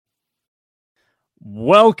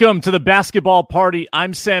Welcome to the basketball party.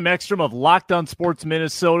 I'm Sam Ekstrom of Locked On Sports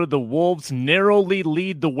Minnesota. The Wolves narrowly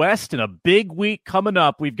lead the West in a big week coming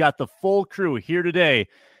up. We've got the full crew here today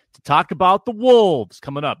to talk about the Wolves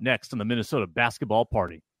coming up next on the Minnesota basketball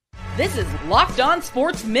party. This is Locked On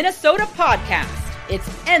Sports Minnesota podcast. It's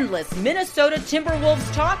endless Minnesota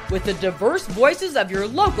Timberwolves talk with the diverse voices of your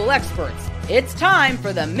local experts. It's time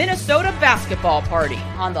for the Minnesota basketball party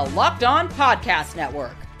on the Locked On Podcast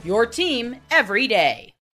Network. Your team every day.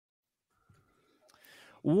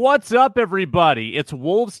 What's up, everybody? It's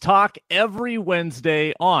Wolves Talk every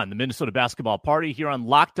Wednesday on the Minnesota Basketball Party here on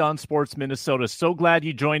Locked On Sports Minnesota. So glad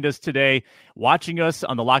you joined us today, watching us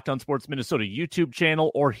on the Locked On Sports Minnesota YouTube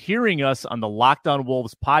channel or hearing us on the Locked On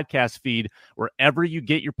Wolves podcast feed, wherever you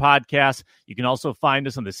get your podcasts. You can also find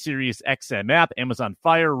us on the Sirius XM app, Amazon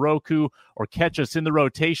Fire, Roku, or catch us in the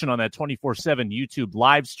rotation on that 24/7 YouTube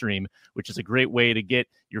live stream, which is a great way to get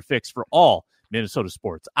your fix for all Minnesota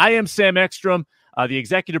sports. I am Sam Ekstrom, the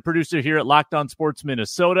executive producer here at Locked On Sports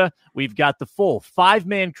Minnesota. We've got the full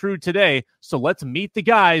five-man crew today, so let's meet the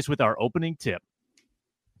guys with our opening tip.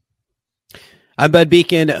 I'm Ben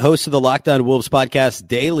Beacon, host of the Locked On Wolves podcast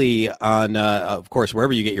daily on, of course,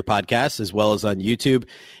 wherever you get your podcasts, as well as on YouTube.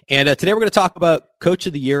 And today we're going to talk about Coach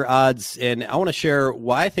of the Year odds, and I want to share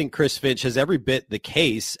why I think Chris Finch has every bit the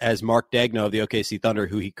case as Mark Daigneault of the OKC Thunder,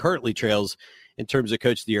 who he currently trails in terms of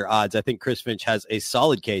Coach of the Year odds. I think Chris Finch has a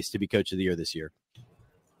solid case to be Coach of the Year this year.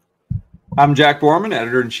 I'm Jack Borman,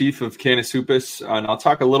 editor-in-chief of Canis Hoopus, and I'll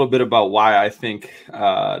talk a little bit about why I think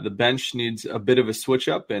the bench needs a bit of a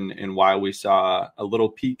switch-up and why we saw a little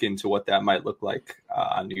peek into what that might look like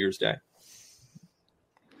on New Year's Day.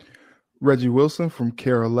 Reggie Wilson from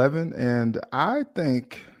Care 11, and I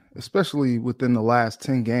think, especially within the last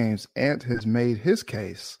 10 games, Ant has made his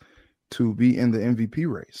case to be in the MVP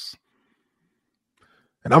race.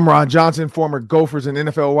 And I'm Ron Johnson, former Gophers and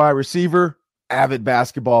NFL wide receiver, avid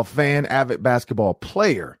basketball fan, avid basketball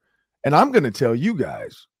player. And I'm going to tell you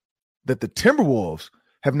guys that the Timberwolves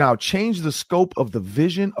have now changed the scope of the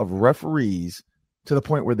vision of referees to the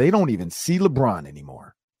point where they don't even see LeBron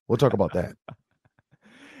anymore. We'll talk about that.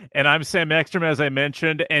 And I'm Sam Ekstrom, as I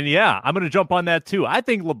mentioned. And yeah, I'm going to jump on that too. I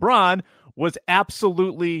think LeBron was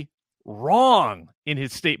absolutely wrong in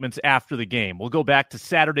his statements after the game. We'll go back to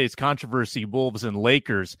Saturday's controversy, Wolves and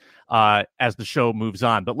Lakers, as the show moves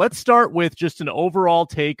on. But let's start with just an overall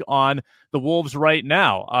take on the Wolves right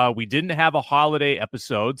now. We didn't have a holiday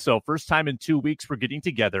episode, so first time in 2 weeks we're getting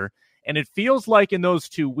together. And it feels like in those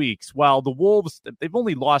 2 weeks, while the Wolves, they've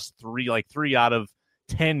only lost three out of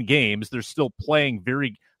 10 games, they're still playing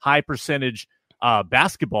very high percentage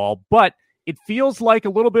basketball, but it feels like a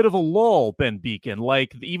little bit of a lull, Ben Beacon.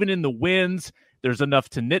 Like even in the wins, there's enough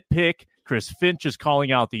to nitpick. Chris Finch is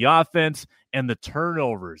calling out the offense and the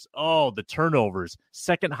turnovers. Oh, the turnovers.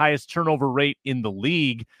 Second highest turnover rate in the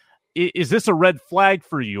league. Is this a red flag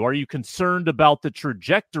for you? Are you concerned about the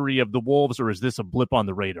trajectory of the Wolves, or is this a blip on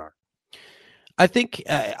the radar? I think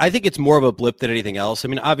it's more of a blip than anything else. I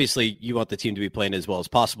mean, obviously, you want the team to be playing as well as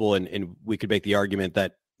possible, and we could make the argument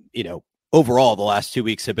that, overall, the last 2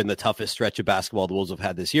 weeks have been the toughest stretch of basketball the Wolves have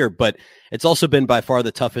had this year, but it's also been by far the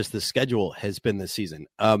toughest the schedule has been this season.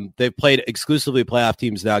 They've played exclusively playoff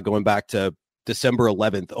teams now going back to December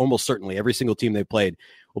 11th. Almost certainly every single team they played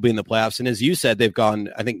will be in the playoffs. And as you said, they've gone,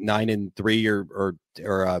 I think, 9-3 or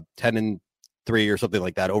 10-3 or something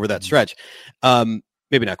like that over that stretch.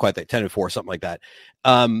 Maybe not quite that, 10-4, something like that.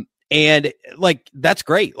 And like, that's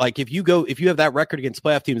great. Like if you have that record against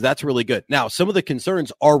playoff teams, that's really good. Now, some of the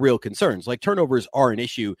concerns are real concerns. Like turnovers are an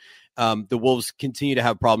issue. The Wolves continue to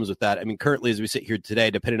have problems with that. I mean, currently, as we sit here today,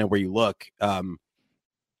 depending on where you look, I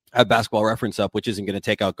have Basketball Reference up, which isn't going to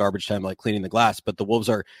take out garbage time like cleaning the glass, but the Wolves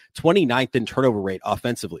are 29th in turnover rate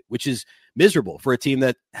offensively, which is miserable for a team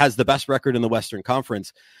that has the best record in the Western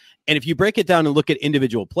Conference. And if you break it down and look at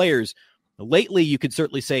individual players, lately, you could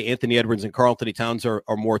certainly say Anthony Edwards and Karl-Anthony Towns are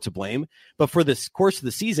more to blame. But for this course of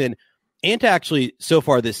the season, Ant actually so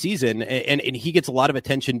far this season, and he gets a lot of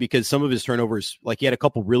attention because some of his turnovers, like he had a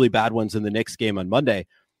couple really bad ones in the Knicks game on Monday.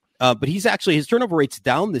 But his turnover rate's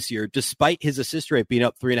down this year, despite his assist rate being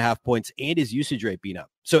up 3.5 points and his usage rate being up.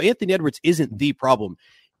 So Anthony Edwards isn't the problem.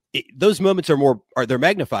 Those moments they're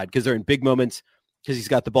magnified because they're in big moments because he's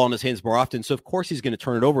got the ball in his hands more often. So of course he's going to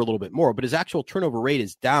turn it over a little bit more, but his actual turnover rate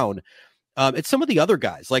is down. It's some of the other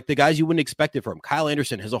guys, like the guys you wouldn't expect it from. Kyle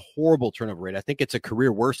Anderson has a horrible turnover rate. I think it's a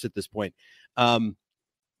career worst at this point.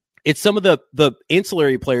 It's some of the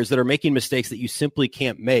ancillary players that are making mistakes that you simply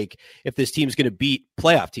can't make if this team's going to beat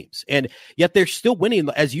playoff teams. And yet they're still winning.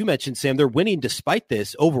 As you mentioned, Sam, they're winning despite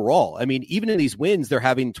this overall. I mean, even in these wins, they're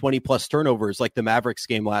having 20 plus turnovers like the Mavericks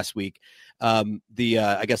game last week. I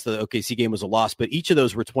guess the OKC game was a loss, but each of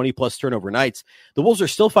those were 20 plus turnover nights. The Wolves are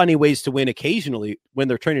still finding ways to win occasionally when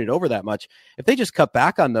they're turning it over that much. If they just cut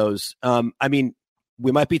back on those, I mean,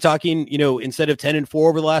 we might be talking, instead of 10-4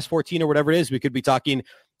 over the last 14 or whatever it is, we could be talking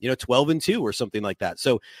 12-2 or something like that.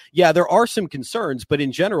 So yeah, there are some concerns, but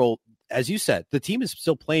in general, as you said, the team is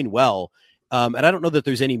still playing well. And I don't know that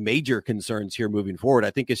there's any major concerns here moving forward. I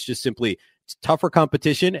think it's just simply tougher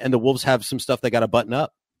competition, and the Wolves have some stuff they got to button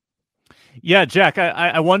up. Yeah, Jack,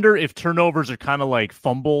 I wonder if turnovers are kind of like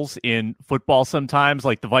fumbles in football sometimes.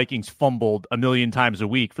 Like the Vikings fumbled 1 million times a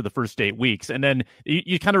week for the first 8 weeks, and then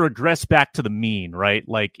you kind of regress back to the mean, right?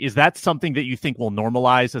 Like, is that something that you think will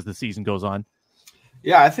normalize as the season goes on?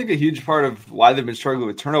 Yeah, I think a huge part of why they've been struggling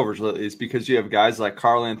with turnovers lately is because you have guys like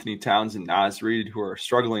Karl Anthony Towns and Naz Reid who are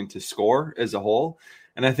struggling to score as a whole.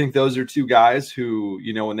 And I think those are two guys who,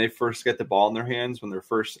 when they first get the ball in their hands, when they're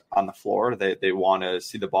first on the floor, they want to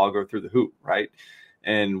see the ball go through the hoop, right?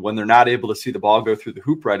 And when they're not able to see the ball go through the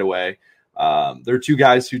hoop right away, they're two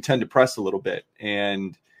guys who tend to press a little bit.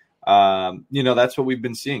 And that's what we've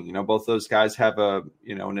been seeing. Both those guys have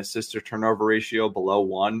an assist to turnover ratio below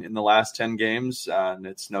 1 in the last 10 games. And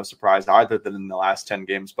it's no surprise either that in the last 10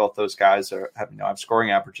 games, both those guys have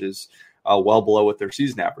scoring averages well below what their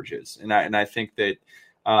season average is. And I think that,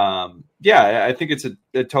 I think it's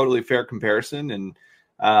a totally fair comparison. And,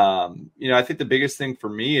 I think the biggest thing for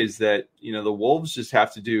me is that, the Wolves just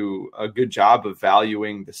have to do a good job of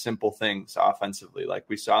valuing the simple things offensively. Like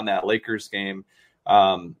we saw in that Lakers game,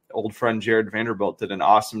 old friend Jared Vanderbilt did an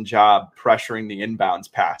awesome job pressuring the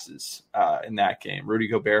inbounds passes in that game. Rudy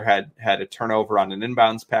Gobert had a turnover on an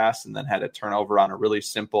inbounds pass and then had a turnover on a really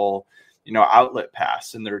simple, outlet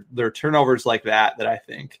pass. And there are turnovers like that I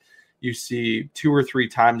think you see 2 or 3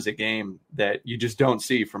 times a game that you just don't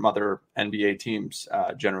see from other NBA teams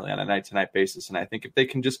generally on a night-to-night basis. And I think if they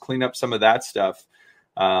can just clean up some of that stuff,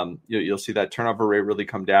 you'll see that turnover rate really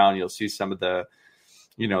come down. You'll see some of the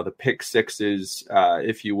pick sixes,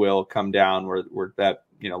 if you will, come down where that,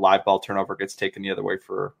 live ball turnover gets taken the other way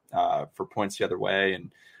for points the other way.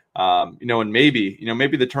 And, and maybe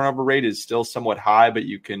the turnover rate is still somewhat high, but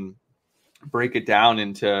you can break it down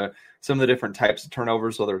into some of the different types of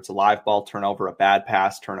turnovers, whether it's a live ball turnover, a bad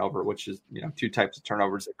pass turnover, which is, 2 types of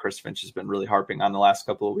turnovers that Chris Finch has been really harping on the last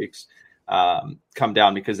couple of weeks, come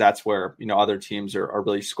down, because that's where, other teams are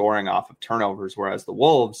really scoring off of turnovers. Whereas the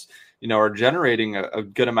Wolves, are generating a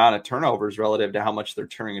good amount of turnovers relative to how much they're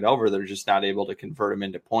turning it over. They're just not able to convert them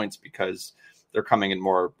into points because they're coming in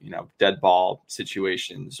more, dead ball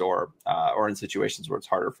situations or in situations where it's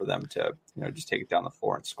harder for them to, just take it down the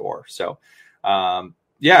floor and score. So,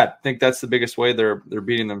 I think that's the biggest way they're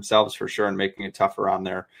beating themselves for sure and making it tougher on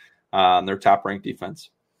their top ranked defense.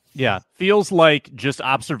 Yeah, feels like just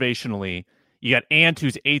observationally, you got Ant,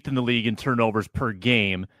 who's 8th in the league in turnovers per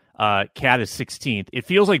game. Cat is 16th. It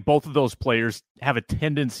feels like both of those players have a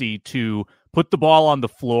tendency to put the ball on the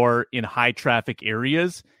floor in high traffic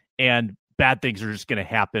areas, and bad things are just going to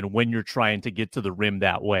happen when you're trying to get to the rim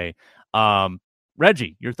that way.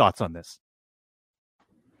 Reggie, your thoughts on this?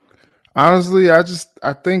 Honestly, I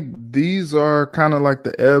think these are kind of like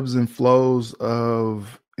the ebbs and flows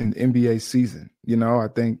of an NBA season. I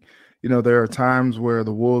think, there are times where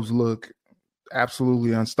the Wolves look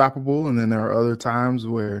absolutely unstoppable, and then there are other times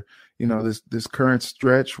where, this current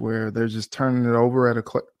stretch where they're just turning it over at a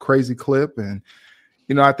crazy clip. And,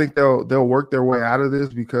 I think they'll work their way out of this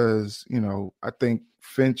because, I think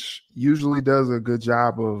Finch usually does a good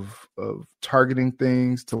job of targeting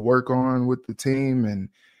things to work on with the team and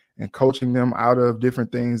coaching them out of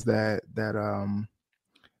different things that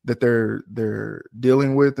they're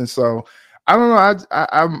dealing with. And so I don't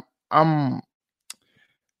know.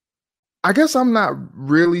 I guess I'm not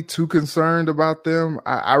really too concerned about them.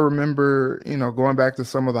 I remember, going back to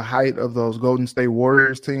some of the height of those Golden State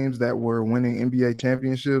Warriors teams that were winning NBA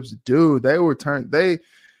championships. Dude,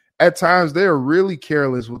 at times they are really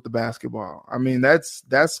careless with the basketball. I mean, that's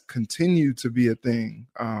continued to be a thing.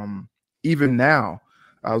 Even now,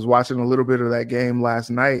 I was watching a little bit of that game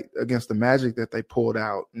last night against the Magic that they pulled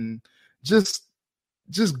out, and just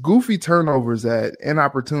goofy turnovers at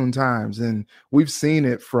inopportune times. And we've seen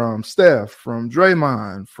it from Steph, from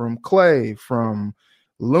Draymond, from Clay, from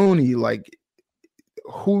Looney, like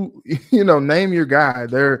who, name your guy.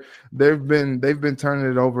 They've been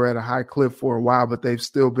turning it over at a high clip for a while, but they've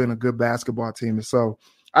still been a good basketball team. And so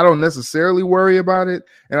I don't necessarily worry about it.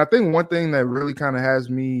 And I think one thing that really kind of has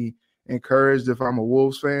me encouraged if I'm a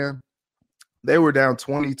Wolves fan, they were down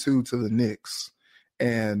 22 to the Knicks.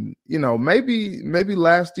 And, maybe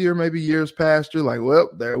last year, maybe years past, you're like, well,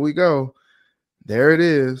 there we go. There it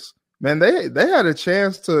is. Man, they had a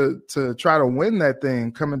chance to try to win that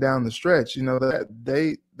thing coming down the stretch. That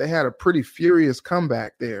they had a pretty furious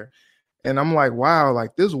comeback there. And I'm like, wow,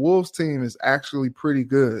 like this Wolves team is actually pretty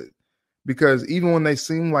good. Because even when they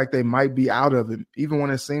seem like they might be out of it, even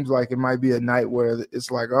when it seems like it might be a night where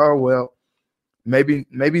it's like, oh, well, maybe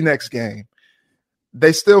next game,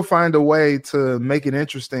 they still find a way to make it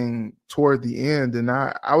interesting toward the end. And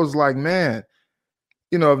I was like, man,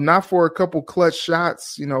 if not for a couple clutch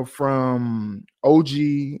shots, from OG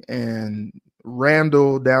and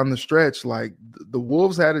Randall down the stretch, like the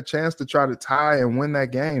Wolves had a chance to try to tie and win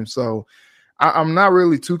that game. So I'm not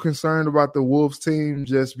really too concerned about the Wolves team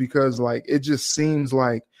just because, like, it just seems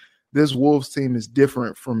like this Wolves team is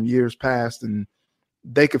different from years past and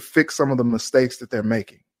they could fix some of the mistakes that they're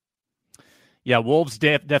making. Yeah, Wolves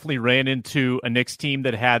definitely ran into a Knicks team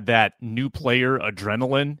that had that new player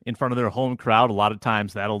adrenaline in front of their home crowd. A lot of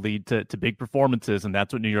times that'll lead to big performances, and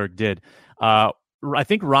that's what New York did. I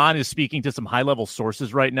think Ron is speaking to some high-level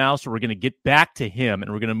sources right now, so we're going to get back to him,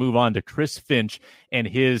 and we're going to move on to Chris Finch and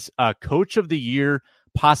his Coach of the Year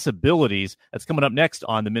possibilities. That's coming up next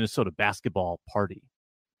on the Minnesota Basketball Party.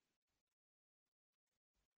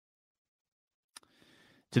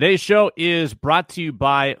 Today's show is brought to you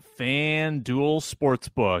by FanDuel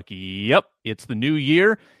Sportsbook. Yep, it's the new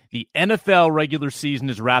year. The NFL regular season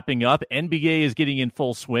is wrapping up. NBA is getting in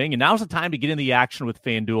full swing. And now's the time to get in the action with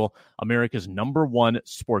FanDuel, America's #1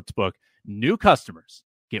 sportsbook. New customers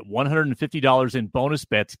get $150 in bonus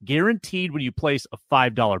bets guaranteed when you place a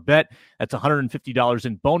 $5 bet. That's $150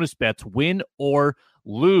 in bonus bets, win or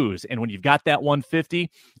lose. And when you've got that $150,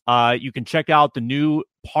 you can check out the new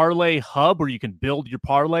Parlay Hub where you can build your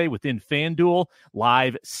parlay within FanDuel,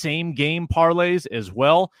 live same game parlays as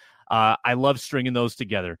well. I love stringing those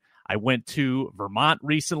together. I went to Vermont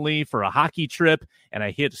recently for a hockey trip, and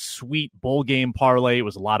I hit sweet bowl game parlay. It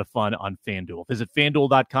was a lot of fun on FanDuel. Visit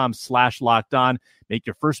FanDuel.com/lockedon. Make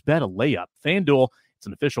your first bet a layup. FanDuel, it's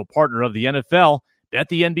an official partner of the NFL. Bet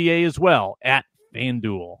the NBA as well at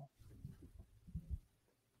FanDuel.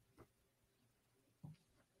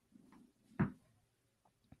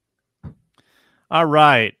 All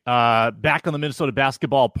right, back on the Minnesota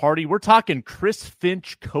Basketball Party. We're talking Chris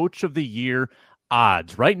Finch, Coach of the Year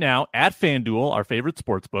odds. Right now, at FanDuel, our favorite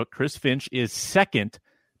sportsbook, Chris Finch is second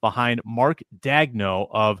behind Mark Daigneault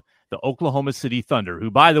of the Oklahoma City Thunder,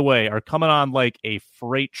 who, by the way, are coming on like a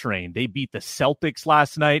freight train. They beat the Celtics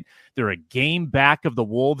last night. They're a game back of the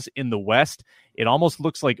Wolves in the West. It almost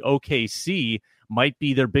looks like OKC might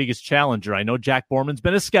be their biggest challenger. I know Jack Borman's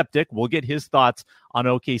been a skeptic. We'll get his thoughts on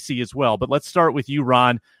OKC as well. But let's start with you,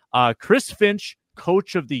 Ron. Chris Finch,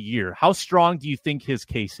 Coach of the Year. How strong do you think his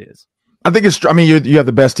case is? I think you have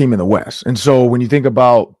the best team in the West. And so when you think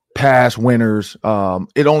about past winners,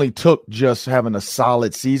 it only took just having a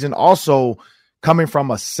solid season. Also, coming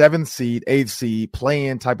from a 7th seed, 8th seed,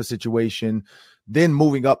 play-in type of situation, then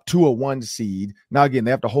moving up to a 1 seed. Now, again,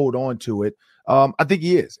 they have to hold on to it. I think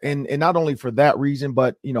he is. And not only for that reason,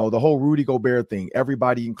 but, the whole Rudy Gobert thing,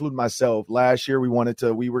 everybody, including myself, last year we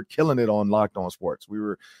were killing it on Locked On Sports. We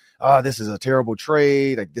were, this is a terrible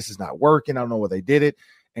trade. Like, this is not working. I don't know why they did it.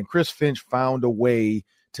 And Chris Finch found a way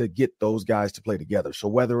to get those guys to play together. So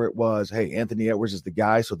whether it was, hey, Anthony Edwards is the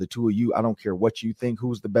guy, so the two of you, I don't care what you think,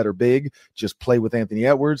 who's the better big, just play with Anthony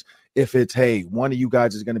Edwards. If it's, hey, one of you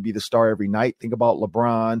guys is going to be the star every night, think about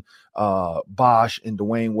LeBron, Bosh, and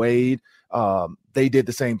Dwayne Wade. They did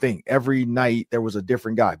the same thing. Every night there was a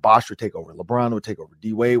different guy. Bosh would take over. LeBron would take over.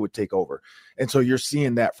 D-Wade would take over. And so you're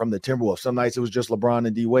seeing that from the Timberwolves. Some nights it was just LeBron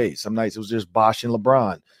and D-Wade. Some nights it was just Bosh and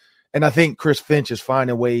LeBron. And I think Chris Finch is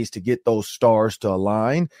finding ways to get those stars to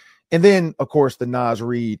align. And then, of course, the Naz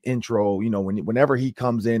Reid intro, whenever he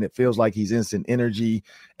comes in, it feels like he's instant energy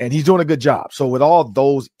and he's doing a good job. So with all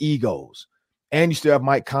those egos, and you still have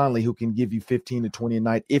Mike Conley who can give you 15 to 20 a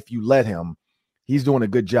night if you let him, he's doing a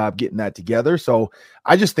good job getting that together. So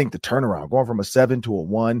I just think the turnaround, going from a 7 to a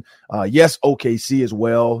 1, yes, OKC as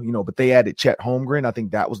well, but they added Chet Holmgren. I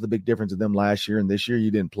think that was the big difference of them last year, and this year you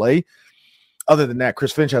didn't play. Other than that,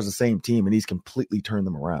 Chris Finch has the same team, and he's completely turned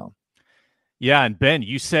them around. Yeah, and Ben,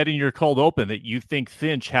 you said in your cold open that you think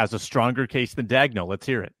Finch has a stronger case than Daigneault. Let's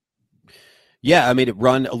hear it. Yeah,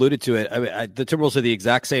 Ron alluded to it. The Timberwolves are the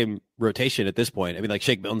exact same rotation at this point. Like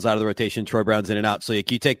Shake Milton's out of the rotation, Troy Brown's in and out. So you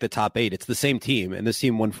take the top 8, it's the same team. And this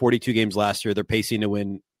team won 42 games last year. They're pacing to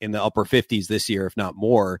win in the upper 50s this year, if not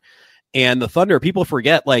more. And the Thunder, people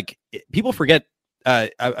forget.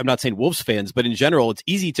 I'm not saying Wolves fans, but in general, it's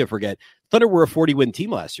easy to forget. Thunder were a 40-win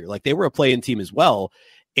team last year. Like, they were a play-in team as well.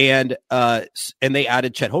 And they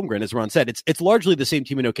added Chet Holmgren, as Ron said. It's largely the same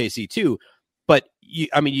team in OKC too. But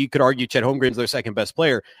you could argue Chet Holmgren's their second best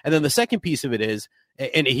player. And then the second piece of it is,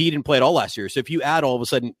 and he didn't play at all last year. So if you add all of a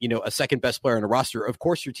sudden, a second best player on a roster, of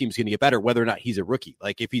course your team's going to get better, whether or not he's a rookie.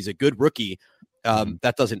 Like, if he's a good rookie,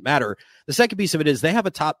 that doesn't matter. The second piece of it is they have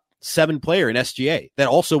a top 7 player in SGA that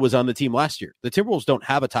also was on the team last year. The Timberwolves don't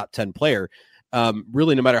have a top 10 player.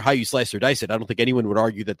 Really, no matter how you slice or dice it, I don't think anyone would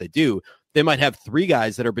argue that they do. They might have 3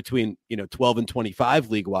 guys that are between 12 and 25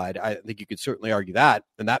 league wide. I think you could certainly argue that,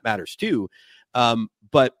 and that matters too.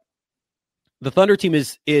 But the Thunder team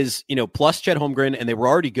is plus Chet Holmgren, and they were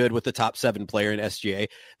already good with the top 7 player in SGA.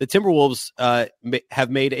 The Timberwolves have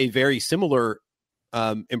made a very similar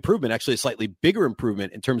improvement, actually a slightly bigger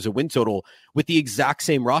improvement in terms of win total with the exact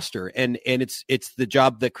same roster. And it's the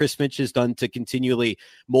job that Chris Finch has done to continually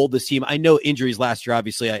mold this team. I know injuries last year,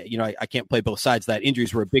 obviously, I can't play both sides. That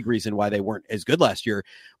injuries were a big reason why they weren't as good last year.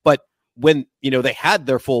 But when, they had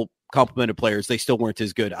their full complement of players, they still weren't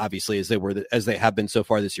as good, obviously, as they have been so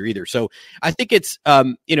far this year either. So I think it's,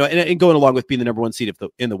 and going along with being the number 1 seed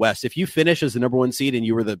in the West, if you finish as the number 1 seed and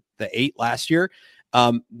you were the 8 last year,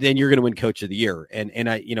 then you're going to win Coach of the Year. And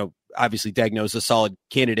I, obviously Dagno's a solid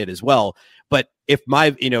candidate as well. But if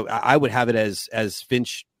I would have it as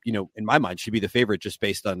Finch, in my mind, should be the favorite just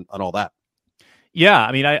based on all that. Yeah,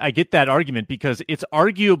 I mean, I get that argument because it's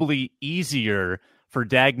arguably easier for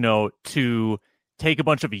Dagno to take a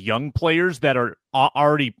bunch of young players that are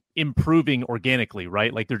already improving organically,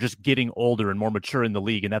 right? Like, they're just getting older and more mature in the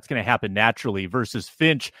league, and that's going to happen naturally, versus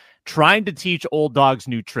Finch trying to teach old dogs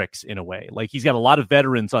new tricks in a way. Like, he's got a lot of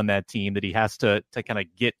veterans on that team that he has to kind of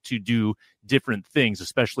get to do different things,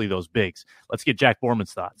 especially those bigs. Let's get Jack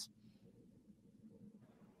Borman's thoughts.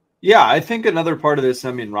 Yeah, I think another part of this,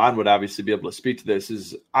 Ron would obviously be able to speak to this,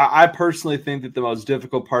 is I personally think that the most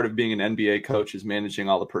difficult part of being an NBA coach is managing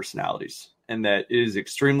all the personalities, and that it is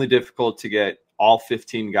extremely difficult to get all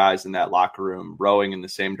 15 guys in that locker room rowing in the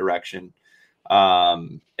same direction,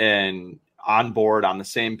 and on board, on the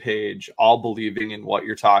same page, all believing in what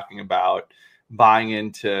you're talking about, buying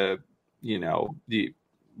into,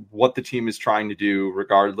 what the team is trying to do,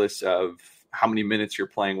 regardless of how many minutes you're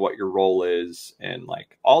playing, what your role is. And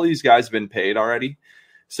like, all these guys have been paid already.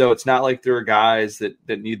 So it's not like there are guys that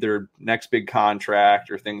need their next big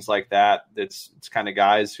contract or things like that. It's kind of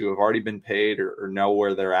guys who have already been paid or know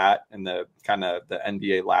where they're at in the kind of the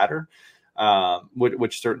NBA ladder,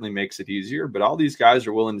 which certainly makes it easier. But all these guys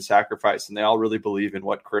are willing to sacrifice, and they all really believe in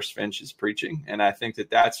what Chris Finch is preaching. And I think that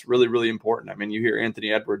that's really, really important. I mean, you hear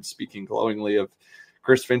Anthony Edwards speaking glowingly of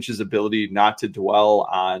Chris Finch's ability not to dwell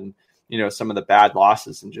on, some of the bad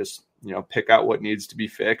losses and just, pick out what needs to be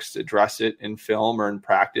fixed, address it in film or in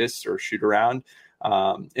practice or shoot around,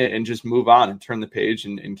 and just move on and turn the page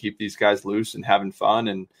and keep these guys loose and having fun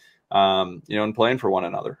and, and playing for one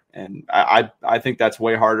another. And I think that's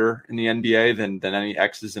way harder in the NBA than any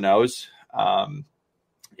X's and O's.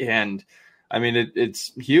 And I mean,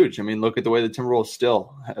 it's huge. I mean, look at the way the Timberwolves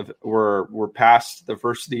still we're past the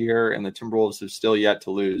first of the year, and the Timberwolves have still yet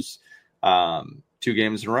to lose 2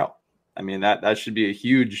 games in a row. I mean, that should be a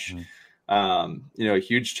huge, a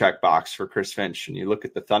huge checkbox for Chris Finch. And you look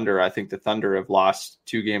at the Thunder, I think the Thunder have lost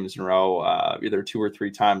 2 games in a row, either 2 or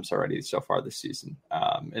 3 times already so far this season.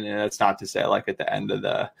 And that's not to say like at the end of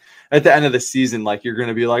the season, like you're going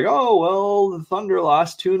to be like, oh, well, the Thunder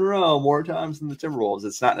lost 2 in a row more times than the Timberwolves.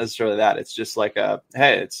 It's not necessarily that. It's just like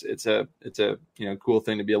it's a cool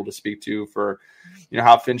thing to be able to speak to for,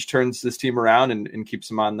 how Finch turns this team around and keeps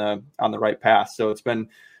them on the right path. So it's been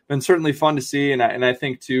certainly fun to see. And I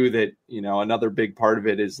think too that, another big part of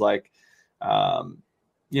it is like,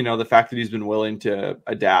 the fact that he's been willing to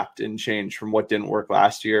adapt and change from what didn't work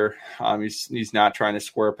last year. He's not trying to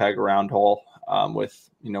square peg a round hole with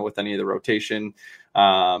any of the rotation,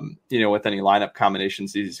 with any lineup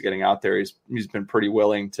combinations he's getting out there. He's been pretty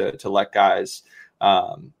willing to let guys,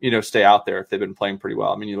 stay out there if they've been playing pretty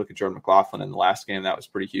well. I mean, you look at Jordan McLaughlin in the last game, that was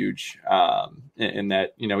pretty huge, in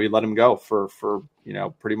that, he let him go for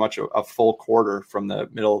pretty much a full quarter from the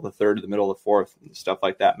middle of the third to the middle of the fourth. And stuff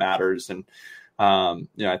like that matters. And,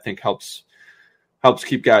 I think helps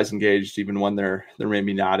keep guys engaged even when they're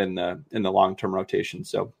maybe not in the long-term rotation.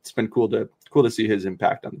 So it's been cool to see his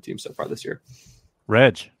impact on the team so far this year.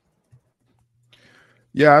 Reg.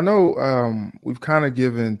 Yeah, I know we've kind of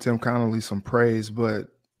given Tim Connolly some praise, but,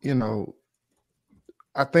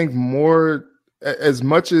 I think more as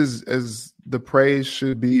much as the praise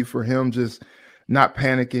should be for him just not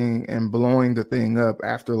panicking and blowing the thing up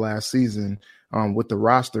after last season with the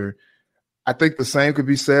roster. I think the same could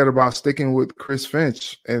be said about sticking with Chris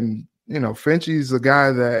Finch. And, Finchie's a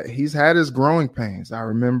guy that he's had his growing pains. I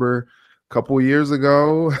remember a couple of years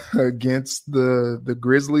ago against the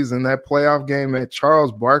Grizzlies in that playoff game that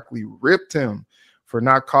Charles Barkley ripped him for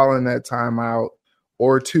not calling that timeout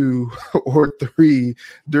or 2 or 3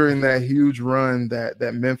 during that huge run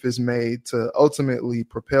that Memphis made to ultimately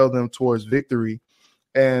propel them towards victory.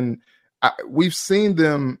 And we've seen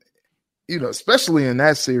them, especially in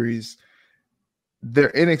that series,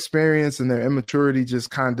 their inexperience and their immaturity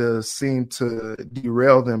just kind of seemed to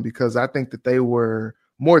derail them, because I think that they were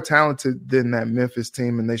more talented than that Memphis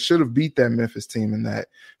team, and they should have beat that Memphis team in that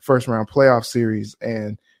first round playoff series.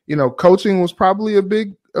 And, coaching was probably a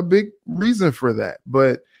big reason for that.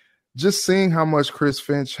 But just seeing how much Chris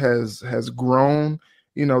Finch has grown,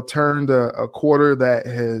 turned a quarter that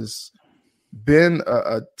has been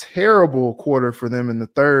a terrible quarter for them in the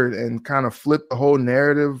third and kind of flipped the whole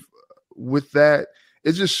narrative with that.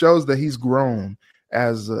 It just shows that he's grown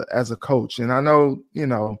as a coach. And I know,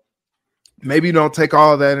 maybe you don't take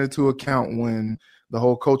all of that into account when the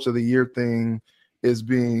whole coach of the year thing is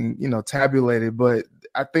being, tabulated. But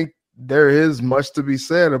I think there is much to be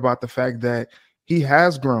said about the fact that he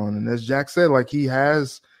has grown. And as Jack said, like, he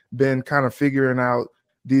has been kind of figuring out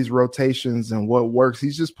these rotations and what works.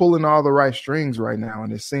 He's just pulling all the right strings right now.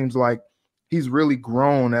 And it seems like he's really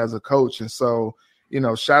grown as a coach. And so,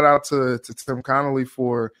 shout out to Tim Connolly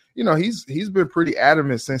for, he's been pretty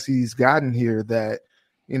adamant since he's gotten here that,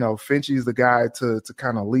 Finchie's the guy to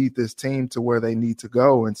kind of lead this team to where they need to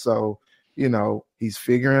go. And so, he's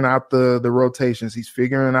figuring out the rotations. He's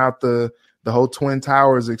figuring out the whole Twin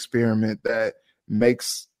Towers experiment that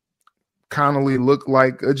makes Connolly look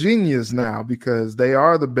like a genius now, because they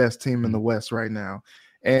are the best team in the West right now.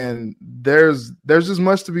 And there's just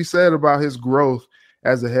much to be said about his growth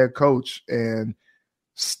as a head coach, and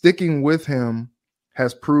sticking with him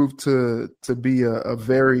has proved to be a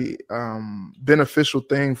very beneficial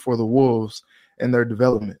thing for the Wolves and their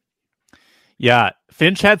development. Yeah,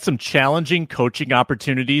 Finch had some challenging coaching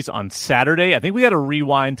opportunities on Saturday. I think we got to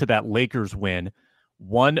rewind to that Lakers win,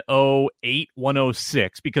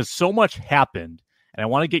 108-106, because so much happened, and I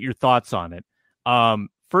want to get your thoughts on it.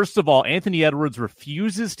 First of all, Anthony Edwards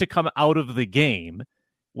refuses to come out of the game,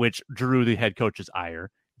 which drew the head coach's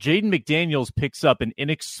ire. Jaden McDaniels picks up an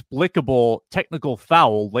inexplicable technical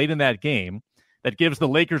foul late in that game that gives the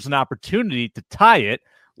Lakers an opportunity to tie it.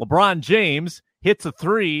 LeBron James hits a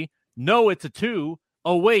 3. No, it's a 2.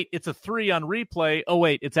 Oh, wait, it's a 3 on replay. Oh,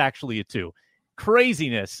 wait, it's actually a 2.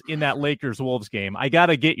 Craziness in that Lakers-Wolves game. I got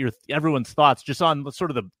to get everyone's thoughts just on sort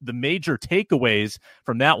of the major takeaways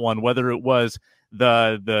from that one, whether it was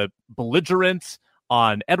the belligerence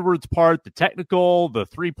on Edwards' part, the technical, the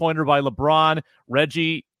three-pointer by LeBron.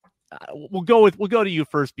 Reggie, we'll go to you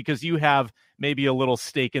first, because you have maybe a little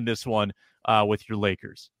stake in this one with your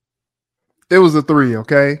Lakers. It was a 3,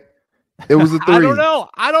 okay? It was a 3. I don't know.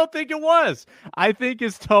 I don't think it was. I think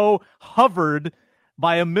his toe hovered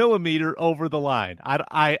by a millimeter over the line.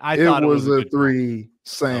 I thought it was a 3,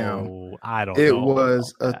 Sam. Oh, I don't know. It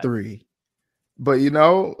was a 3. But,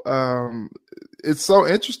 it's so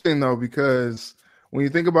interesting, though, because when you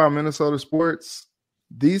think about Minnesota sports,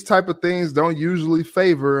 these type of things don't usually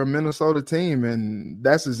favor a Minnesota team, and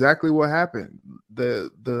that's exactly what happened.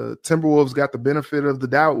 The Timberwolves got the benefit of the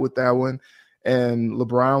doubt with that one, and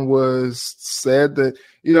LeBron said that,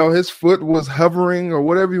 his foot was hovering, or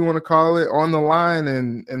whatever you want to call it, on the line,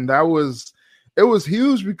 and it was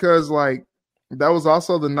huge, because like that was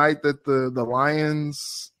also the night that the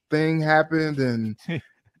Lions thing happened, and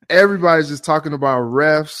everybody's just talking about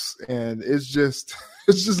refs, and it's just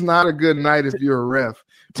not a good night if you're a ref.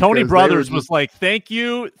 Tony Brothers was like, thank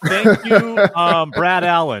you, Brad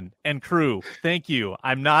Allen and crew. Thank you.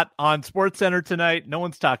 I'm not on SportsCenter tonight. No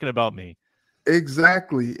one's talking about me.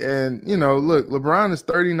 Exactly. And, look, LeBron is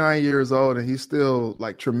 39 years old, and he's still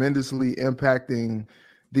like tremendously impacting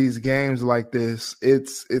these games like this.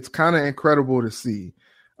 It's kind of incredible to see.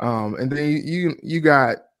 And then you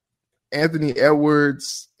got Anthony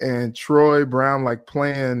Edwards and Troy Brown like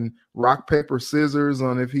playing rock, paper, scissors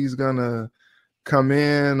on if he's gonna come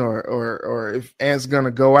in or if Ant's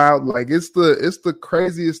gonna go out. Like it's the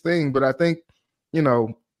craziest thing. But I think,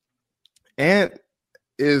 Ant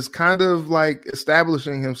is kind of like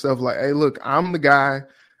establishing himself like, hey, look, I'm the guy.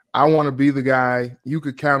 I want to be the guy. You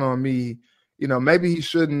could count on me. Maybe he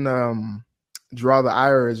shouldn't draw the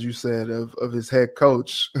ire, as you said, of his head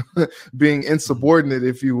coach being insubordinate,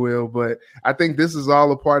 if you will. But I think this is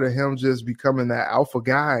all a part of him just becoming that alpha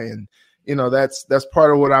guy. And, that's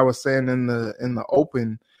part of what I was saying in the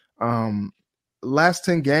open. Last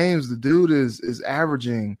 10 games, the dude is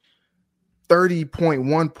averaging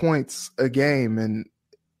 30.1 points a game. And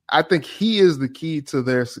I think he is the key to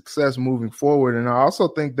their success moving forward. And I also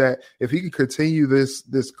think that if he could continue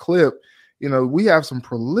this clip, we have some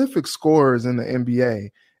prolific scorers in the NBA.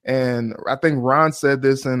 And I think Ron said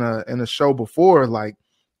this in a show before, like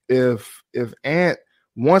if Ant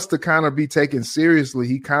wants to kind of be taken seriously,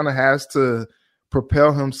 he kind of has to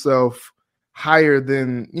propel himself higher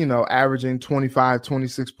than, averaging 25,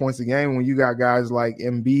 26 points a game when you got guys like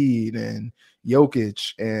Embiid and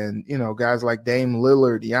Jokic and, guys like Dame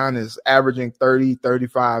Lillard, Giannis averaging 30,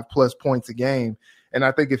 35 plus points a game. And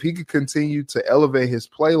I think if he could continue to elevate his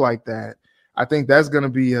play like that, I think that's going to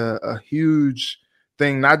be a huge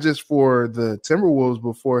thing, not just for the Timberwolves,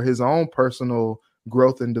 but for his own personal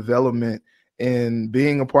growth and development and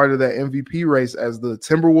being a part of that MVP race, as the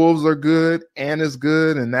Timberwolves are good and is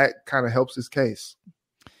good, and that kind of helps his case.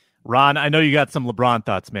 Ron, I know you got some LeBron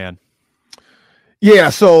thoughts, man.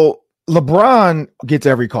 Yeah, so LeBron gets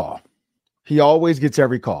every call. He always gets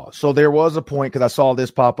every call. So there was a point, because I saw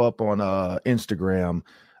this pop up on Instagram.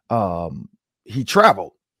 He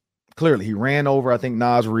traveled. Clearly, he ran over, I think,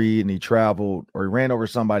 Nas Reed, and he traveled, or he ran over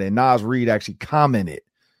somebody, and Nas Reed actually commented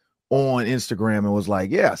on Instagram and was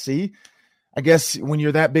like, yeah, see, I guess when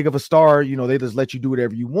you're that big of a star, they just let you do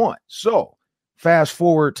whatever you want. So fast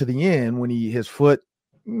forward to the end when his foot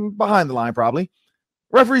behind the line, probably,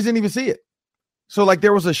 referees didn't even see it. So like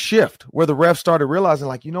there was a shift where the refs started realizing,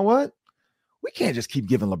 like, you know what? We can't just keep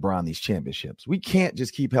giving LeBron these championships. We can't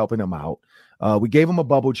just keep helping him out. We gave him a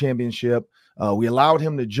bubble championship. We allowed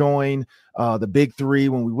him to join the big three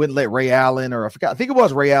when we wouldn't let Ray Allen, or I think it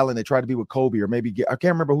was Ray Allen that tried to be with Kobe, or maybe I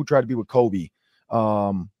can't remember who tried to be with Kobe.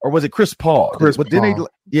 Or was it Chris Paul? Chris Paul.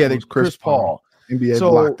 NBA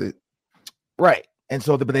blocked it. Right. And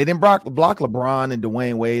so, but they didn't block LeBron and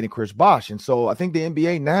Dwayne Wade and Chris Bosh. And so I think the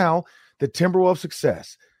NBA now, the Timberwolves'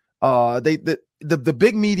 success, the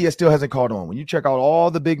big media still hasn't caught on. When you check out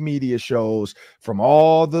all the big media shows from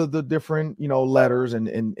all the different, letters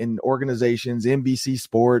and organizations, NBC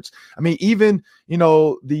Sports. I mean, even,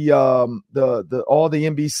 all the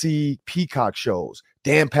NBC Peacock shows,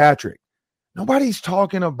 Dan Patrick. Nobody's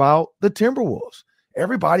talking about the Timberwolves.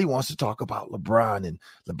 Everybody wants to talk about LeBron, and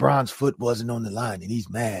LeBron's foot wasn't on the line and he's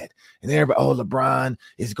mad. And everybody, LeBron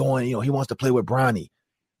is going, he wants to play with Bronny.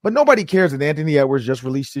 But nobody cares that Anthony Edwards just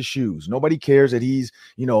released his shoes. Nobody cares that he's,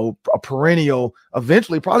 a perennial,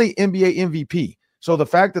 eventually probably NBA MVP. So the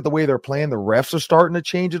fact that the way they're playing, the refs are starting to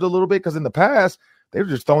change it a little bit, because in the past, they were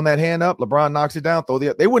just throwing that hand up. LeBron knocks it down.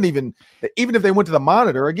 They wouldn't even if they went to the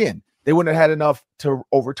monitor again, they wouldn't have had enough to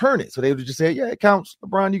overturn it. So they would just say, yeah, it counts.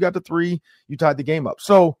 LeBron, you got the three. You tied the game up.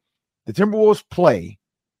 So the Timberwolves play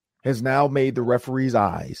has now made the referees'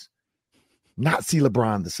 eyes not see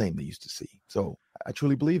LeBron the same they used to see. So I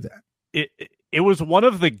truly believe that. It was one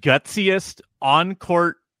of the gutsiest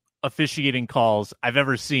on-court officiating calls I've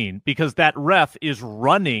ever seen, because that ref is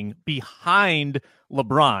running behind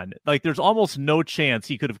LeBron. Like, there's almost no chance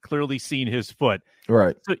he could have clearly seen his foot.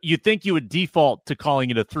 Right. So you'd think you would default to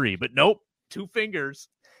calling it a 3, but nope, 2 fingers.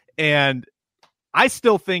 And I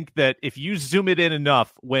still think that if you zoom it in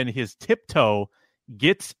enough, when his tiptoe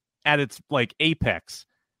gets at its apex,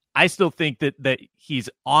 I still think that he's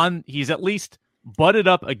at least butted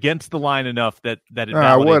up against the line enough that it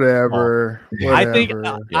whatever. I think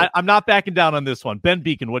I'm not backing down on this one. Ben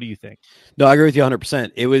Beacon, what do you think? No, I agree with you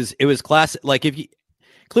 100%. It was classic. Like, if you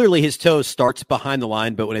clearly his toe starts behind the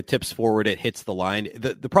line, but when it tips forward, it hits the line.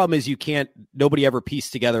 The problem is nobody ever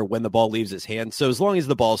pieced together when the ball leaves his hand. So as long as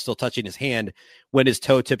the ball is still touching his hand when his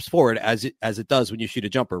toe tips forward, as it does when you shoot a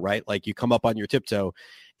jumper, right? Like, you come up on your tiptoe,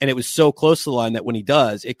 and it was so close to the line that when he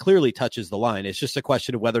does, it clearly touches the line. It's just a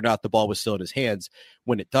question of whether or not the ball was still in his hands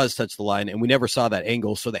when it does touch the line. And we never saw that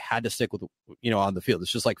angle. So they had to stick with, on the field.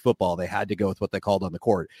 It's just like football. They had to go with what they called on the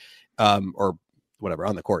court, or whatever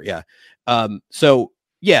on the court. Yeah. So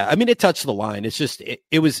yeah, I mean, it touched the line. It's just,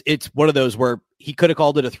 it's one of those where he could have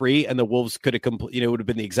called it a 3 and the Wolves could have it would have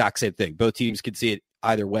been the exact same thing. Both teams could see it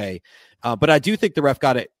either way. But I do think the ref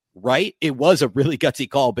got it right. It was a really gutsy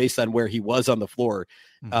call based on where he was on the floor.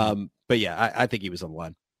 Mm-hmm. But yeah, I think he was on the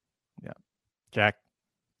line. Yeah. Jack.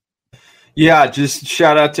 Yeah. Just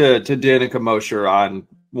shout out to Danica Mosher on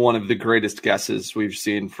one of the greatest guesses we've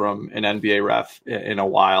seen from an NBA ref in a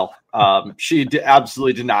while. She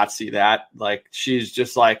absolutely did not see that. Like, she's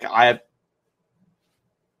just like, I have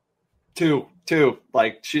two.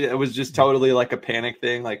 Like, it was just totally like a panic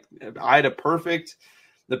thing. Like,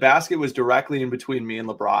 the basket was directly in between me and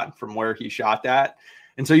LeBron from where he shot that.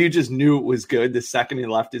 And so you just knew it was good the second he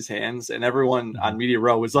left his hands, and everyone on Media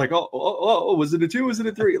Row was like, oh, was it a 2? Was it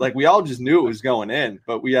a 3? Like, we all just knew it was going in,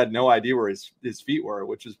 but we had no idea where his feet were,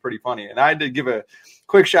 which was pretty funny. And I had to give a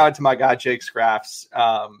quick shout out to my guy, Jake Scraffs,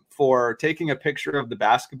 for taking a picture of the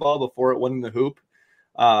basketball before it went in the hoop.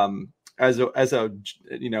 As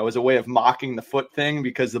a way of mocking the foot thing,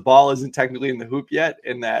 because the ball isn't technically in the hoop yet.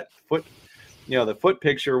 And that foot, the foot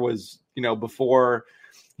picture was, before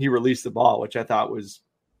he released the ball, which I thought was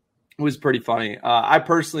pretty funny. I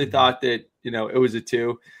personally thought that, it was a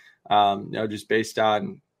 2, just based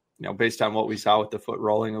on what we saw with the foot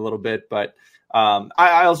rolling a little bit. But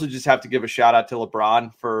I also just have to give a shout out to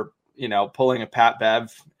LeBron for, pulling a Pat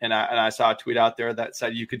Bev. And I saw a tweet out there that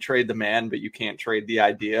said you could trade the man, but you can't trade the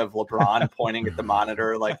idea of LeBron pointing at the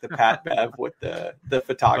monitor like the Pat Bev with the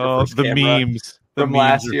photographer's camera memes from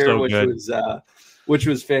last year, so which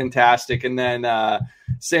was fantastic. And then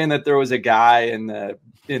saying that there was a guy in the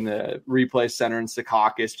replay center in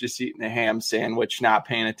Secaucus just eating a ham sandwich, not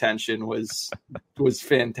paying attention was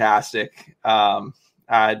fantastic. Clearly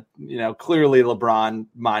LeBron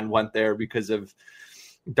mind went there because of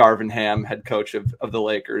Darvin Ham, head coach of the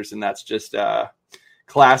Lakers, and that's just a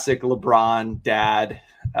classic LeBron dad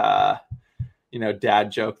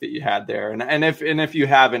joke that you had there. And if you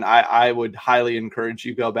haven't, I would highly encourage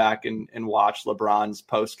you go back and watch LeBron's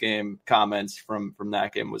post game comments from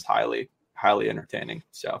that game. Was highly entertaining.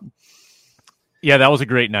 So yeah, that was a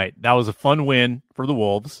great night. That was a fun win for the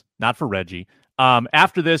Wolves, not for Reggie.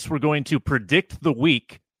 After this, we're going to predict the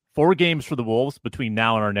week, 4 games for the Wolves between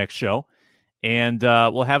now and our next show. And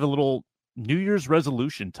we'll have a little New Year's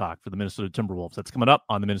resolution talk for the Minnesota Timberwolves. That's coming up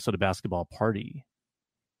on the Minnesota Basketball Party.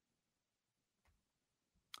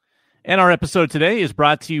 And our episode today is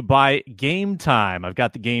brought to you by Game Time. I've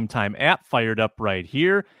got the Game Time app fired up right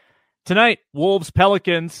here. Tonight, Wolves,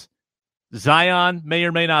 Pelicans, Zion may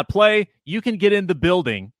or may not play. You can get in the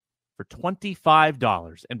building for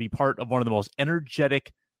 $25 and be part of one of the most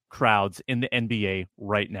energetic crowds in the NBA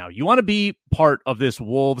right now. You want to be part of this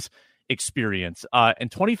Wolves experience. And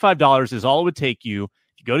 $25 is all it would take you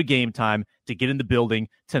to go to Game Time to get in the building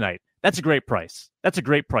tonight. That's a great price. That's a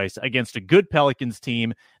great price against a good Pelicans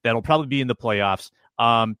team that'll probably be in the playoffs.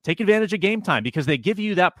 Take advantage of Game Time because they give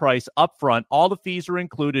you that price up front. All the fees are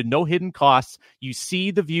included, no hidden costs. You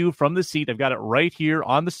see the view from the seat. I've got it right here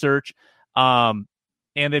on the search. And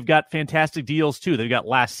they've got fantastic deals too. They've got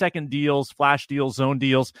last second deals, flash deals, zone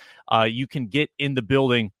deals. You can get in the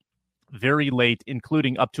building very late,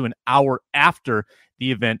 including up to an hour after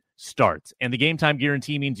the event starts. And the Game Time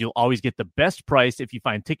guarantee means you'll always get the best price. If you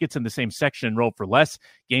find tickets in the same section and row for less,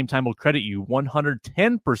 Game Time will credit you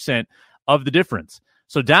 110% of the difference.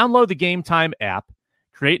 So download the Game Time app,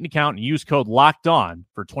 create an account, and use code LOCKEDON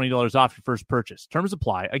for $20 off your first purchase. Terms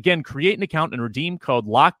apply. Again, create an account and redeem code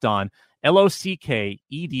LOCKEDON,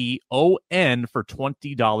 LOCKEDON, for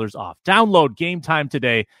 $20 off. Download Game Time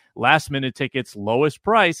today. Last minute tickets, lowest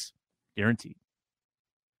price guaranteed.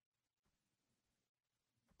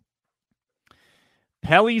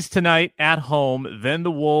 Pellies tonight at home. Then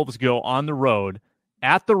the Wolves go on the road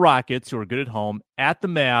at the Rockets, who are good at home, at the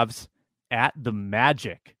Mavs, at the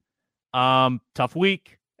Magic. Tough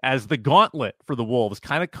week as the gauntlet for the Wolves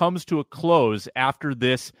kind of comes to a close after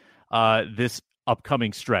this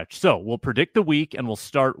upcoming stretch. So we'll predict the week, and we'll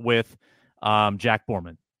start with Jack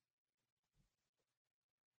Borman.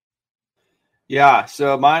 Yeah,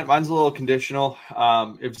 so mine's a little conditional.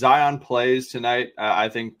 If Zion plays tonight, I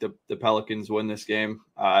think the Pelicans win this game.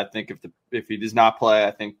 I think if he does not play,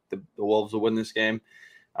 I think the Wolves will win this game.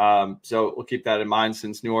 So we'll keep that in mind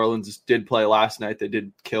since New Orleans did play last night. They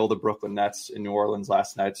did kill the Brooklyn Nets in New Orleans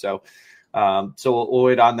last night. So we'll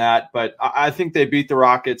wait on that. But I think they beat the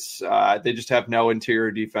Rockets. They just have no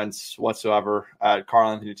interior defense whatsoever.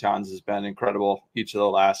 Karl Anthony Towns has been incredible each of the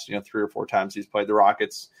last 3 or 4 times he's played the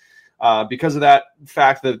Rockets. Because of that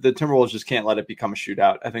fact that the Timberwolves just can't let it become a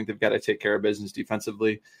shootout. I think they've got to take care of business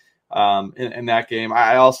defensively in that game.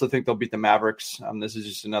 I also think they'll beat the Mavericks. This is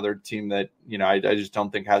just another team that, I just don't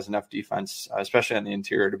think has enough defense, especially on the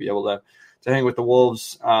interior, to be able to hang with the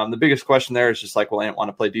Wolves. The biggest question there is just like, will Ant want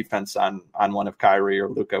to play defense on one of Kyrie or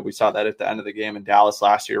Luka? We saw that at the end of the game in Dallas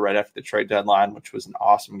last year, right after the trade deadline, which was an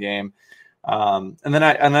awesome game. And then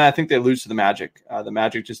I think they lose to the Magic. The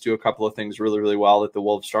Magic just do a couple of things really, really well that the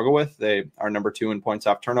Wolves struggle with. They are number 2 in points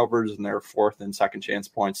off turnovers, and they're 4th in second chance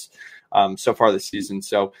points so far this season.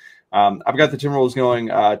 So I've got the Timberwolves going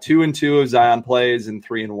 2-2 if Zion plays, and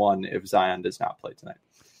 3-1 if Zion does not play tonight.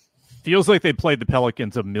 Feels like they played the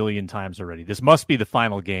Pelicans a million times already. This must be the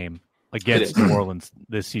final game against New Orleans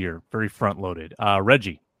this year. Very front loaded.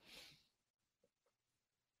 Reggie.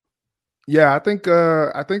 Yeah, I think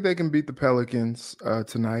they can beat the Pelicans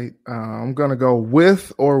tonight. I'm gonna go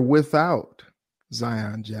with or without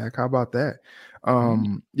Zion, Jack. How about that?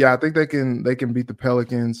 Yeah, I think they can beat the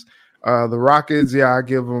Pelicans. The Rockets, yeah, I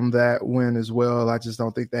give them that win as well. I just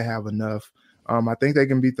don't think they have enough. I think they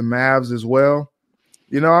can beat the Mavs as well.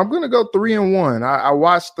 I'm gonna go 3-1. I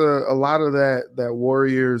watched a lot of that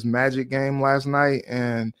Warriors Magic game last night,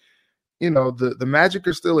 and the Magic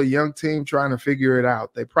are still a young team trying to figure it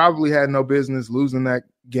out. They probably had no business losing that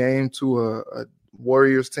game to a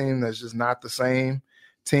Warriors team that's just not the same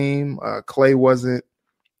team. Clay wasn't,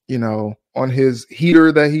 on his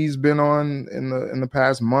heater that he's been on in the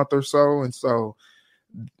past month or so. And so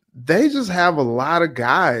they just have a lot of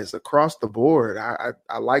guys across the board.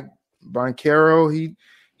 I like Banchero.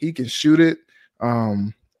 He can shoot it.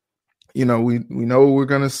 We know what we're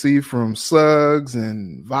going to see from Suggs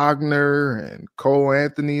and Wagner and Cole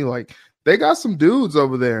Anthony. Like, they got some dudes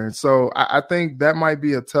over there. And so I think that might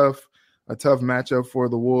be a tough matchup for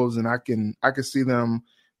the Wolves. And I can see them,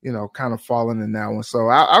 kind of falling in that one. So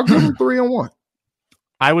I'll give them 3-1.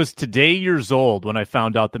 I was today years old when I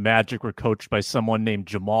found out the Magic were coached by someone named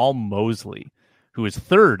Jamal Mosley, who is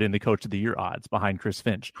third in the Coach of the Year odds behind Chris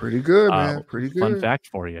Finch. Pretty good, man. Pretty good. Fun fact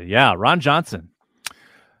for you. Yeah, Ron Johnson.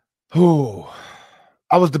 I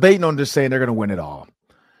was debating on just saying they're going to win it all.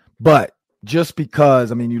 But just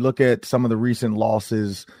because, you look at some of the recent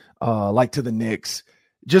losses, like to the Knicks,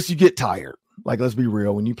 you get tired. Like, let's be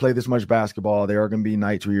real. When you play this much basketball, there are going to be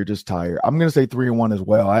nights where you're just tired. I'm going to say 3-1 as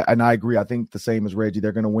well. I agree. I think the same as Reggie.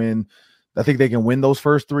 They're going to win. I think they can win those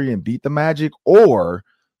first three and beat the Magic, or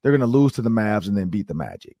they're going to lose to the Mavs and then beat the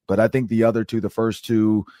Magic. But I think the other two, the first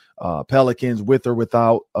two, Pelicans, with or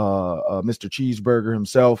without Mr. Cheeseburger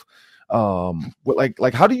himself,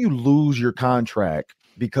 like how do you lose your contract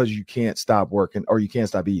because you can't stop working or you can't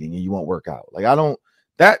stop eating and you won't work out? Like,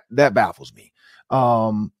 that baffles me.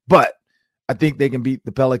 But I think they can beat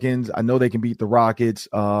the Pelicans. I know they can beat the Rockets.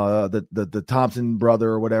 The Thompson brother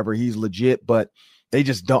or whatever, he's legit, but they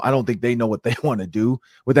just don't. I don't think they know what they want to do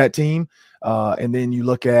with that team. And then you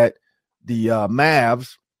look at the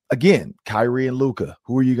Mavs again, Kyrie and Luka.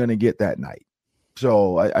 Who are you going to get that night?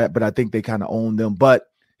 So, but I think they kind of own them. But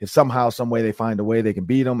if somehow, some way they find a way they can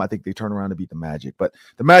beat them, I think they turn around to beat the Magic. But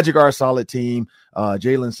the Magic are a solid team.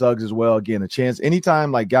 Jalen Suggs as well. Again, a chance.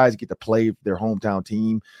 Anytime like guys get to play their hometown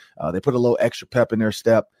team, they put a little extra pep in their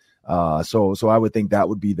step. So I would think that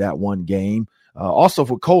would be that one game. Also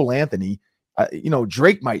for Cole Anthony,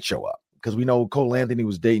 Drake might show up because we know Cole Anthony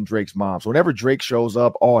was dating Drake's mom. So whenever Drake shows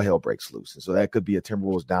up, all hell breaks loose. And so that could be a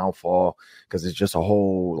Timberwolves downfall because it's just a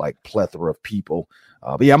whole like plethora of people.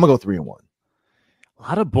 But yeah, I'm gonna go 3-1. A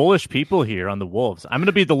lot of bullish people here on the Wolves. I'm going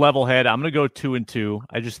to be the level head. I'm going to go 2-2.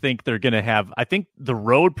 I just think they're going to have. I think the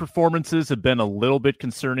road performances have been a little bit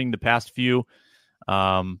concerning the past few.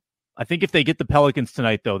 I think if they get the Pelicans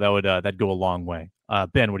tonight, though, that'd go a long way.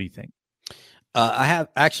 Ben, what do you think? I have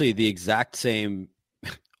actually the exact same,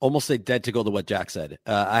 almost identical to what Jack said.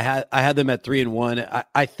 I had them at 3-1.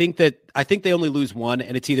 I think they only lose one,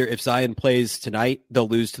 and it's either if Zion plays tonight, they'll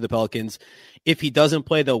lose to the Pelicans. If he doesn't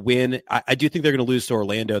play, they'll win. I do think they're going to lose to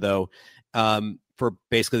Orlando, though, for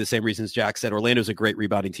basically the same reasons Jack said. Orlando's a great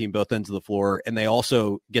rebounding team, both ends of the floor, and they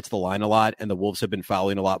also get to the line a lot, and the Wolves have been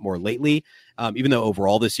fouling a lot more lately, even though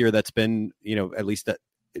overall this year that's been, at least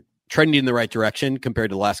trending in the right direction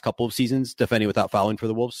compared to the last couple of seasons, defending without fouling for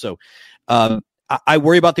the Wolves. So I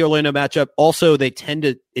worry about the Orlando matchup. Also,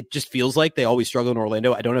 it just feels like they always struggle in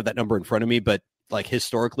Orlando. I don't have that number in front of me, but like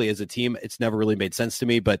historically as a team, it's never really made sense to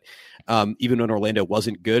me. But even when Orlando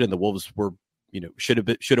wasn't good and the Wolves were, should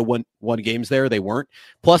have won games there, they weren't.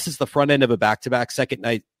 Plus, it's the front end of a back-to-back. Second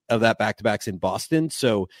night of that back-to-back's in Boston,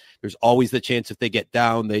 so there's always the chance if they get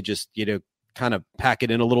down, they just kind of pack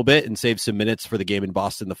it in a little bit and save some minutes for the game in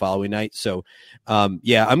Boston the following night. So,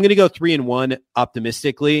 yeah, I'm going to go 3-1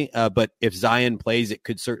 optimistically. But if Zion plays, it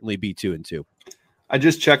could certainly be 2-2. I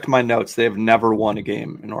just checked my notes. They have never won a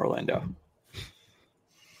game in Orlando.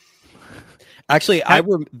 Actually, I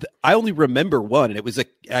only remember one, and it was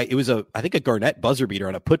I think a Garnett buzzer beater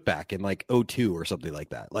on a putback in like 2002 or something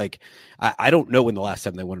like that. Like I don't know when the last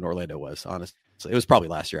time they won in Orlando was. Honestly, it was probably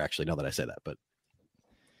last year. Actually, now that I say that, but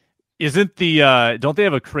isn't don't they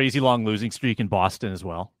have a crazy long losing streak in Boston as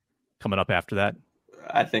well coming up after that?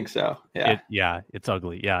 I think so. Yeah, it's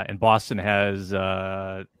ugly. Yeah, and Boston has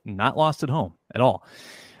not lost at home at all.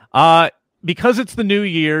 Because it's the new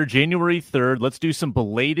year, January 3rd, let's do some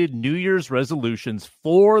belated New Year's resolutions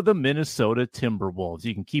for the Minnesota Timberwolves.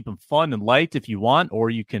 You can keep them fun and light if you want, or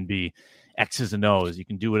you can be X's and O's. You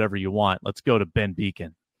can do whatever you want. Let's go to Ben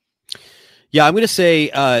Beacon. Yeah, I'm going to say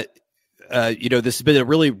this has been a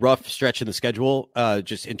really rough stretch in the schedule,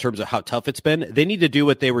 just in terms of how tough it's been. They need to do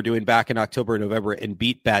what they were doing back in October and November and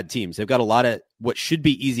beat bad teams. They've got a lot of what should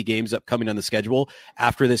be easy games upcoming on the schedule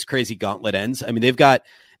after this crazy gauntlet ends. I mean, they've got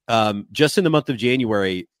just in the month of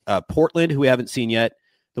January, Portland, who we haven't seen yet.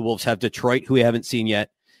 The Wolves have Detroit, who we haven't seen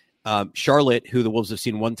yet. Charlotte, who the Wolves have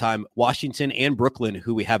seen one time, Washington and Brooklyn,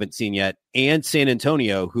 who we haven't seen yet, and San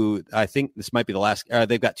Antonio, who I think this might be the last.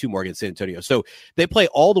 They've got two more against San Antonio. So they play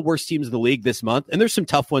all the worst teams in the league this month, and there's some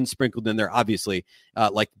tough ones sprinkled in there, obviously,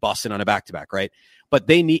 like Boston on a back-to-back, right? But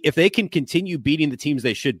if they can continue beating the teams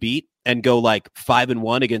they should beat and go like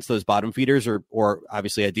 5-1 against those bottom feeders, or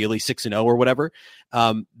obviously ideally 6-0 or whatever,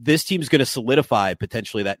 this team's going to solidify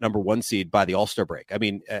potentially that number one seed by the All-Star break. I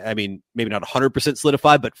mean, maybe not 100%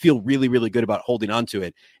 solidified, but feel really, really good about holding on to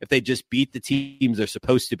it if they just beat the teams they're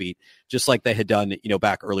supposed to beat, just like they had done,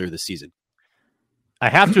 back earlier this season. I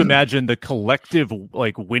have to imagine the collective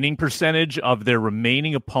winning percentage of their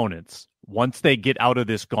remaining opponents once they get out of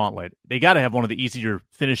this gauntlet. They got to have one of the easier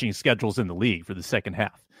finishing schedules in the league for the second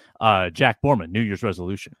half. Jack Borman, New Year's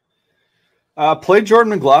resolution. Play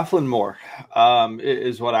Jordan McLaughlin more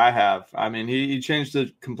is what I have. I mean, he changed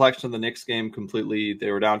the complexion of the Knicks game completely.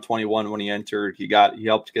 They were down 21 when he entered. He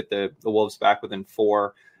helped get the Wolves back within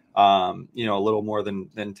 4, a little more than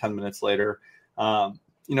 10 minutes later. And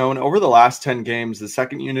over the last 10 games, the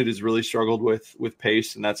second unit has really struggled with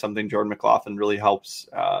pace, and that's something Jordan McLaughlin really helps,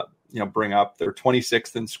 bring up. They're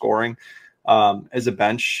 26th in scoring as a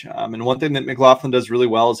bench. And one thing that McLaughlin does really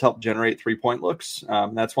well is help generate 3-point looks.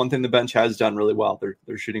 That's one thing the bench has done really well.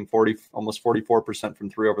 They're shooting almost 44% from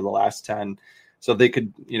 3 over the last 10. So if they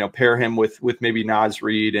could, pair him with maybe Naz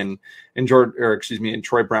Reid and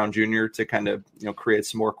Troy Brown Jr. to kind of, create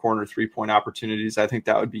some more corner 3-point opportunities, I think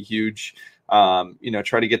that would be huge.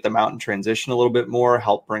 Try to get them out in transition a little bit more,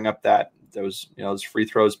 help bring up those free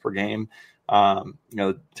throws per game.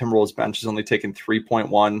 The Timberwolves bench has only taken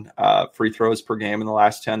 3.1 free throws per game in the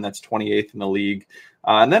last 10. That's 28th in the league.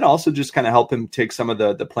 And then also just kind of help him take some of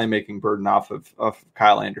the playmaking burden off of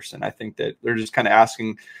Kyle Anderson. I think that they're just kind of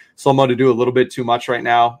asking Slow-Mo to do a little bit too much right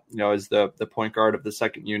now, as the point guard of the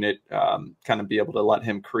second unit, kind of be able to let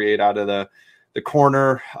him create out of the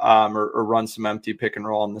corner or run some empty pick and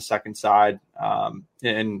roll on the second side.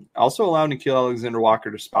 And also allow Nickeil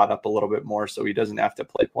Alexander-Walker to spot up a little bit more so he doesn't have to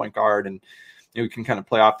play point guard, and we can kind of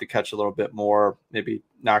play off the catch a little bit more, maybe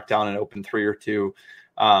knock down an open 3 or 2,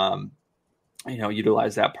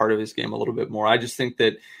 utilize that part of his game a little bit more. I just think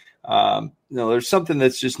that, there's something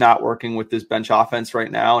that's just not working with this bench offense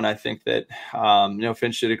right now. And I think that,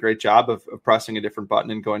 Finch did a great job of pressing a different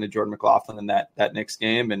button and going to Jordan McLaughlin in that next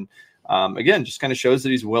game. And, again, just kind of shows that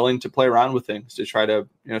he's willing to play around with things to try to,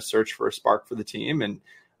 search for a spark for the team. And,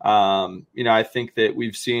 I think that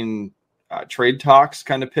we've seen trade talks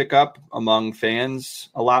kind of pick up among fans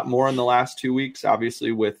a lot more in the last 2 weeks,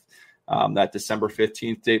 obviously with that December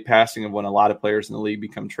 15th date passing of when a lot of players in the league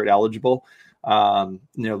become trade eligible,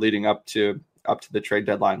 leading up to the trade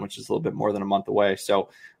deadline, which is a little bit more than a month away. So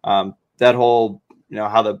that whole,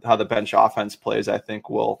 how the bench offense plays, I think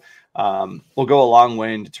will go a long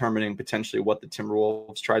way in determining potentially what the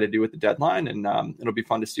Timberwolves try to do at the deadline. And it'll be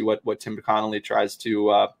fun to see what Tim Connolly tries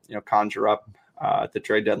to, conjure up at the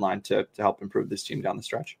trade deadline to help improve this team down the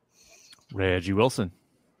stretch. Reggie Wilson.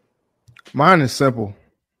 Mine is simple.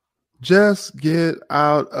 Just get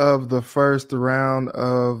out of the first round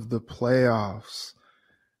of the playoffs.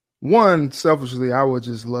 One, selfishly, I would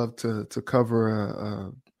just love to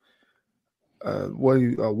cover a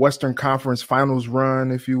Western Conference Finals run,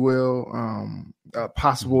 if you will, a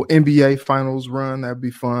possible NBA Finals run. That'd be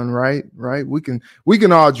fun, right? Right? We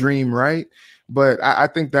can all dream, right? But I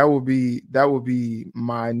think that would be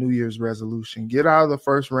my New Year's resolution. Get out of the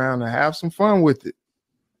first round and have some fun with it.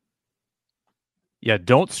 Yeah,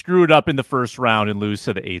 don't screw it up in the first round and lose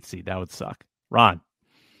to the 8th seed. That would suck. Ron.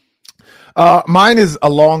 Mine is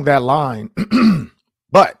along that line.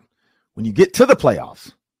 But when you get to the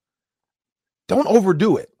playoffs, don't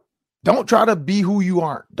overdo it. Don't try to be who you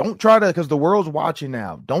aren't. Don't try to, because the world's watching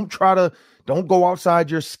now. Don't go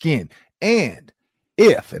outside your skin. And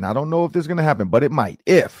I don't know if this is going to happen, but it might.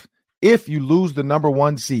 If you lose the number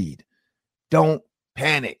 1 seed, don't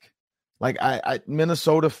panic. Like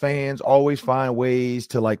Minnesota fans always find ways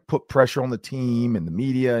to put pressure on the team and the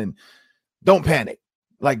media, and don't panic.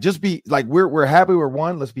 Just be we're happy we're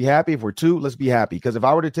 1. Let's be happy. If we're 2, let's be happy. Because if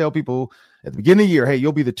I were to tell people at the beginning of the year, hey,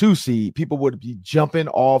 you'll be the 2 seed, people would be jumping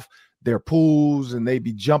off their pools and they'd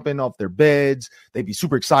be jumping off their beds. They'd be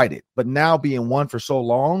super excited. But now being 1 for so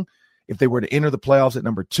long, if they were to enter the playoffs at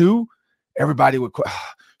number 2, everybody would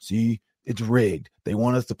see It's rigged. They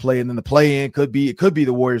want us to play, and then the play-in could be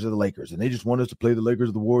the Warriors or the Lakers, and they just want us to play the Lakers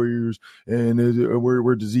or the Warriors, and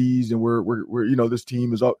we're diseased, and we're this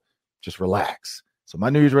team is up. Just relax. So my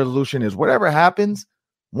New Year's resolution is whatever happens,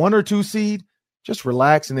 1 or 2 seed, just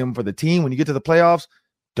relax. And then for the team, when you get to the playoffs,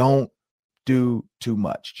 don't do too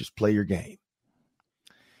much. Just play your game.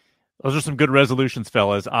 Those are some good resolutions,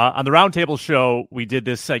 fellas. On the Roundtable show, we did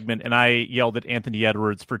this segment, and I yelled at Anthony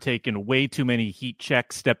Edwards for taking way too many heat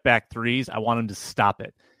check, step-back threes. I want him to stop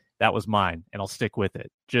it. That was mine, and I'll stick with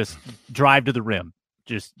it. Just drive to the rim.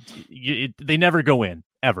 They never go in,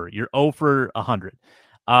 ever. You're 0 for 100.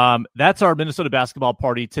 That's our Minnesota basketball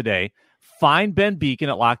party today. Find Ben Beacon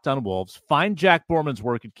at Locked On Wolves. Find Jack Borman's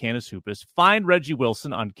work at Canis Hoopus. Find Reggie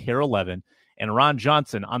Wilson on Care 11 and Ron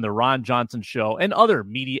Johnson on The Ron Johnson Show and other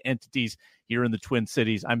media entities here in the Twin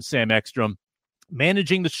Cities. I'm Sam Ekstrom,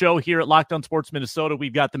 managing the show here at Locked On Sports Minnesota.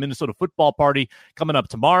 We've got the Minnesota football party coming up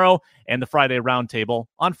tomorrow and the Friday Roundtable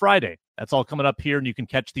on Friday. That's all coming up here, and you can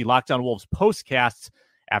catch the Locked On Wolves postcasts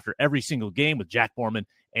after every single game with Jack Borman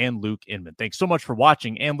and Luke Inman. Thanks so much for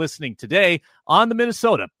watching and listening today on the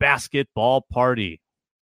Minnesota Basketball Party.